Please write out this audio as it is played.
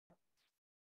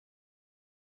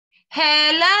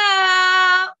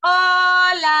Hello,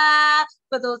 hola.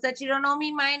 For those that you don't know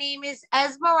me, my name is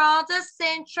Esmeralda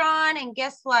Cintron, and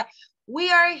guess what?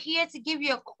 We are here to give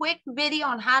you a quick video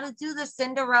on how to do the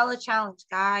Cinderella challenge,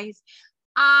 guys.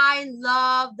 I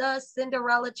love the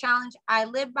Cinderella challenge. I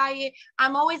live by it.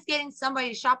 I'm always getting somebody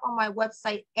to shop on my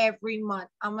website every month.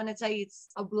 I'm going to tell you, it's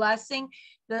a blessing.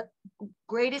 The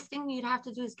greatest thing you'd have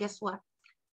to do is, guess what?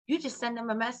 You just send them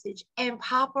a message, and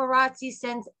Paparazzi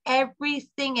sends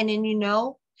everything. And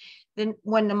then, then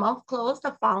when the month closed,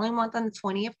 the following month on the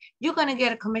 20th, you're going to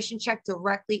get a commission check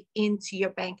directly into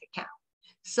your bank account.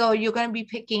 So you're going to be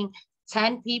picking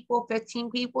 10 people,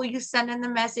 15 people. You send them the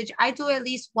message. I do it at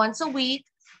least once a week.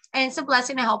 And it's a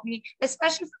blessing to help you,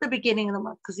 especially for the beginning of the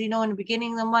month. Because, in the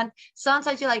beginning of the month,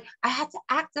 sometimes you're like, I have to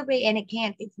activate, and it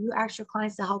can't. If you ask your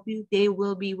clients to help you, they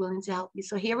will be willing to help you.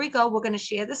 So here we go. We're going to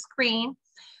share the screen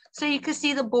so you can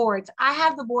see the boards. I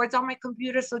have the boards on my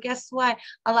computer. So guess what?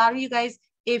 A lot of you guys,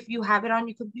 if you have it on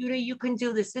your computer, you can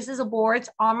do this. This is a boards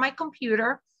on my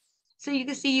computer. So you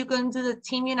can see you can do the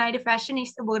Team United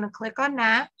Fashionista. We're going to click on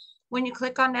that. When you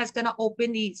click on that, it's going to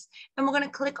open these. And we're going to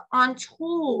click on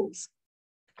tools.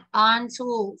 On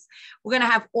tools. We're going to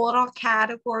have all our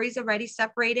categories already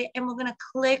separated. And we're going to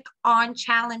click on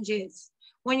challenges.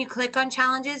 When you click on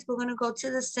challenges, we're going to go to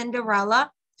the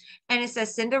Cinderella. And it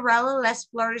says Cinderella, let's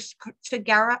flourish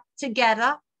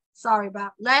together. Sorry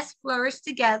about let's flourish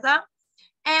together.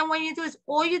 And when you do is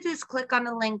all you do is click on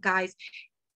the link, guys.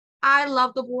 I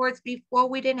love the boards. Before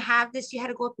we didn't have this, you had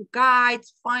to go through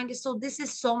guides, find it. So this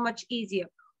is so much easier.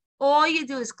 All you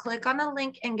do is click on the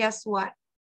link, and guess what?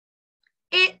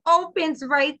 It opens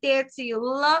right there to you.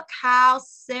 Look how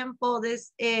simple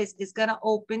this is. It's going to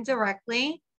open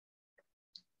directly.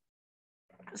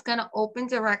 It's going to open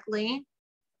directly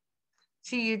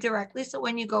to you directly. So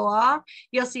when you go off,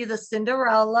 you'll see the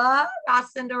Cinderella, our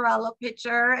Cinderella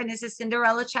picture, and it's a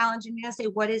Cinderella challenge. And you're going to say,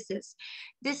 what is this?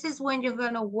 This is when you're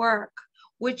going to work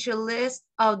with your list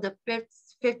of the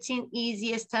 15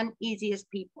 easiest, 10 easiest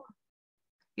people.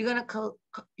 You're going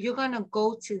to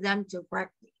go to them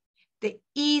directly. The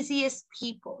easiest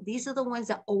people. These are the ones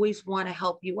that always want to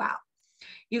help you out.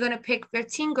 You're going to pick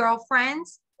 15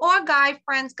 girlfriends or guy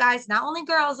friends, guys, not only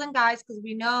girls and guys, because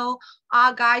we know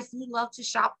our guys do love to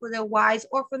shop for their wives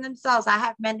or for themselves. I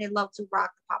have men that love to rock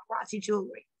the paparazzi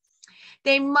jewelry.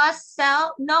 They must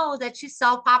know that you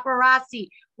sell paparazzi.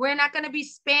 We're not going to be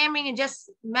spamming and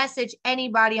just message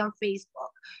anybody on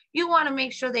Facebook. You want to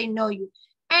make sure they know you.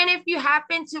 And if you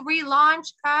happen to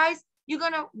relaunch, guys, you're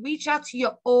going to reach out to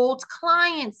your old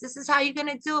clients. This is how you're going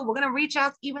to do it. We're going to reach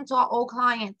out even to our old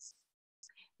clients.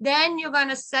 Then you're going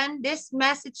to send this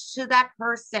message to that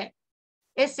person.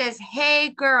 It says, hey,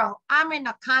 girl, I'm in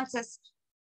a contest.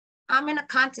 I'm in a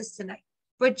contest tonight,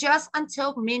 but just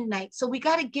until midnight. So we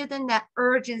got to give them that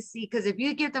urgency, because if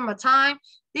you give them a time,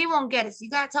 they won't get it. So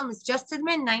you got to tell them it's just till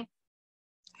midnight.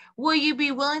 Will you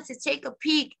be willing to take a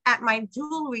peek at my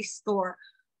jewelry store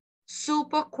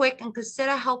super quick and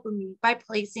consider helping me by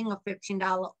placing a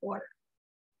 $15 order?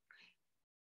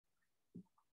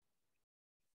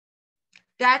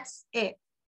 That's it.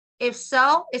 If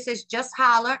so, it says just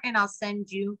holler and I'll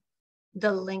send you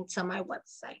the link to my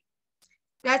website.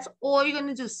 That's all you're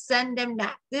going to do. Send them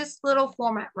that. This little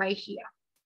format right here.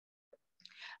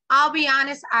 I'll be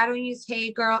honest, I don't use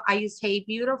hey girl. I use hey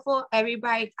beautiful.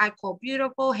 Everybody I call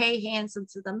beautiful. Hey handsome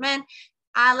to the men.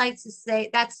 I like to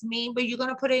say that's me, but you're going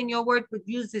to put it in your words, but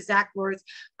use the exact words.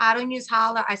 I don't use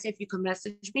holler. I say if you can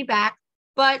message me back,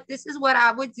 but this is what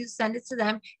I would do. Send it to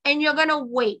them, and you're going to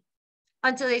wait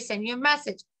until they send you a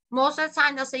message. Most of the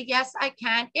time, they'll say, yes, I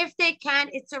can. If they can,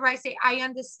 it's all right. Say, I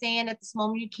understand at this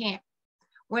moment you can't.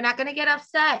 We're not going to get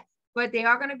upset, but they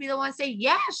are going to be the ones say,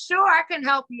 yeah, sure, I can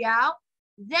help you out.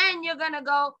 Then you're going to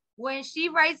go, when she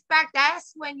writes back,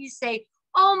 that's when you say,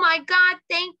 oh my God,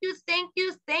 thank you, thank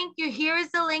you, thank you. Here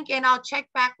is the link, and I'll check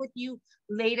back with you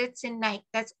later tonight.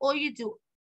 That's all you do.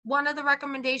 One of the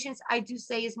recommendations I do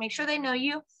say is make sure they know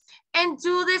you, and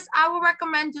do this. I would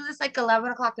recommend do this like 11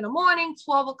 o'clock in the morning,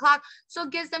 12 o'clock. So it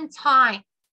gives them time.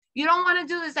 You don't want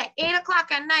to do this at 8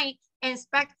 o'clock at night and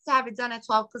expect to have it done at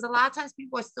 12, because a lot of times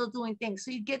people are still doing things.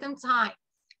 So you give them time.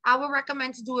 I would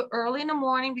recommend to do it early in the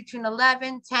morning between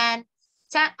 11, 10.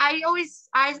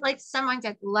 I like to send mine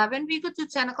at 11, but you could do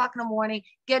 10 o'clock in the morning.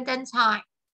 Get them time.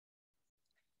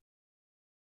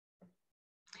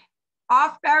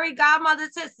 Our fairy godmother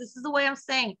says, this is the way I'm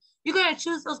saying. You're going to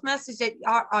choose those messages that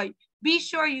are be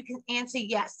sure you can answer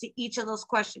yes to each of those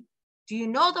questions. Do you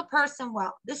know the person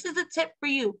well? This is a tip for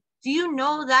you. Do you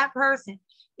know that person?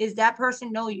 Is that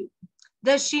person know you?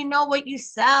 Does she know what you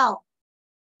sell?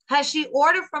 Has she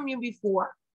ordered from you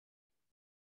before?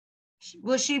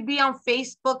 Will she be on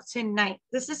Facebook tonight?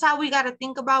 This is how we got to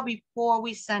think about before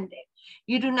we send it.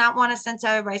 You do not want to send to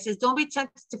everybody. It says, don't be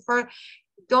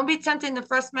tempted in the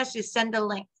first message, send a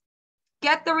link.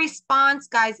 Get the response,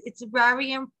 guys. It's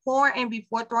very important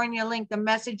before throwing your link, the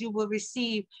message you will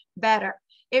receive better.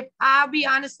 If I'll be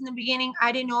honest, in the beginning,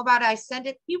 I didn't know about it. I sent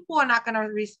it. People are not going to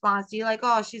respond to you like,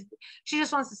 oh, she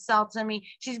just wants to sell to me.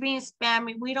 She's being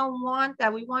spammy. We don't want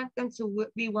that. We want them to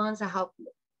be willing to help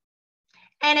you.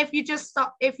 And if you just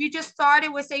started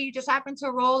with, say you just happen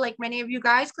to roll like many of you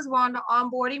guys, because we're on the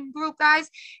onboarding group, guys,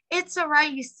 it's all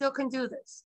right. You still can do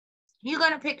this. You're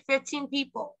going to pick 15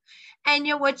 people. And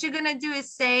what you're going to do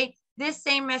is say this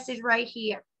same message right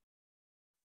here.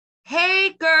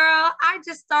 Hey, girl, I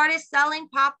just started selling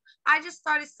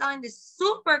this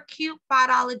super cute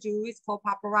 $5 jewelry. It's called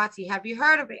Paparazzi. Have you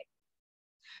heard of it?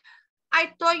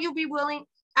 I thought you'd be willing.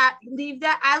 I leave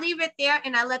it there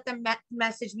and I let them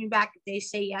message me back if they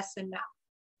say yes or no.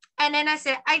 And then I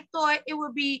said, and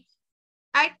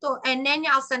then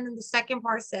I'll send them the second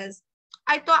part says,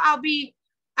 I thought it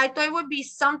would be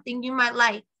something you might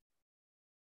like.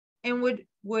 And would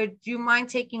you mind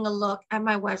taking a look at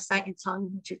my website and telling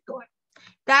me what you thought?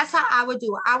 That's how I would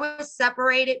do it. I would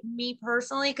separate it, me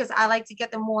personally, because I like to get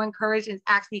them more encouraged and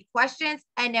ask me questions,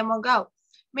 and then we'll go.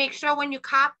 Make sure when you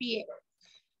copy it,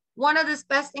 one of the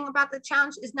best thing about the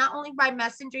challenge is not only by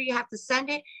messenger, you have to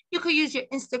send it. You could use your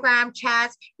Instagram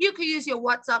chats. You could use your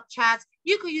WhatsApp chats.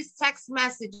 You could use text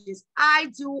messages.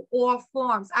 I do all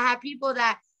forms. I have people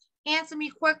that answer me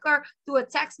quicker through a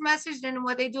text message than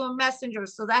what they do in Messenger.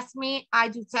 So that's me. I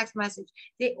do text message.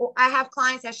 I have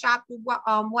clients that shop through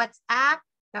WhatsApp.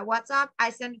 That WhatsApp,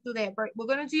 I send it through there. But we're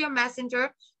going to do your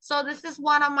Messenger. So this is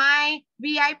one of my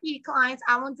VIP clients.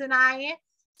 I won't deny it.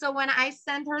 So when I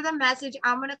send her the message,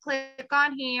 I'm going to click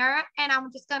on here and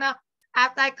I'm just going to,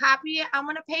 after I copy it, I'm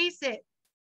going to paste it.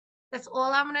 That's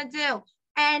all I'm going to do.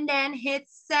 And then hit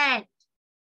send.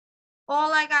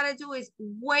 All I got to do is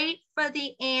wait for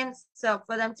the answer,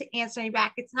 for them to answer me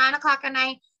back. It's 9 o'clock at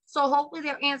night, so hopefully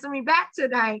they'll answer me back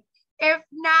tonight. If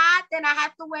not, then I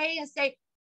have to wait and say,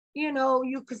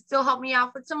 you could still help me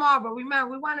out for tomorrow. But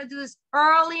remember, we want to do this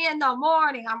early in the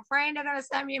morning. I'm praying they're going to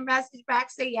send me a message back,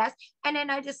 say yes, and then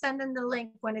I just send them the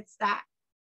link when it's that.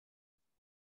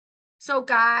 So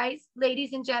guys,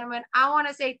 ladies and gentlemen, I want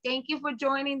to say thank you for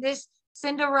joining this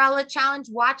Cinderella challenge,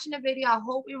 watching the video. I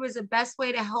hope it was the best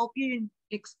way to help you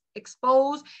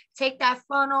expose, take that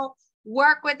funnel,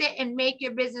 work with it, and make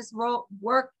your business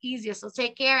work easier. So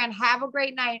take care and have a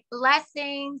great night.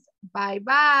 Blessings.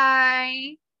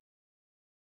 Bye-bye.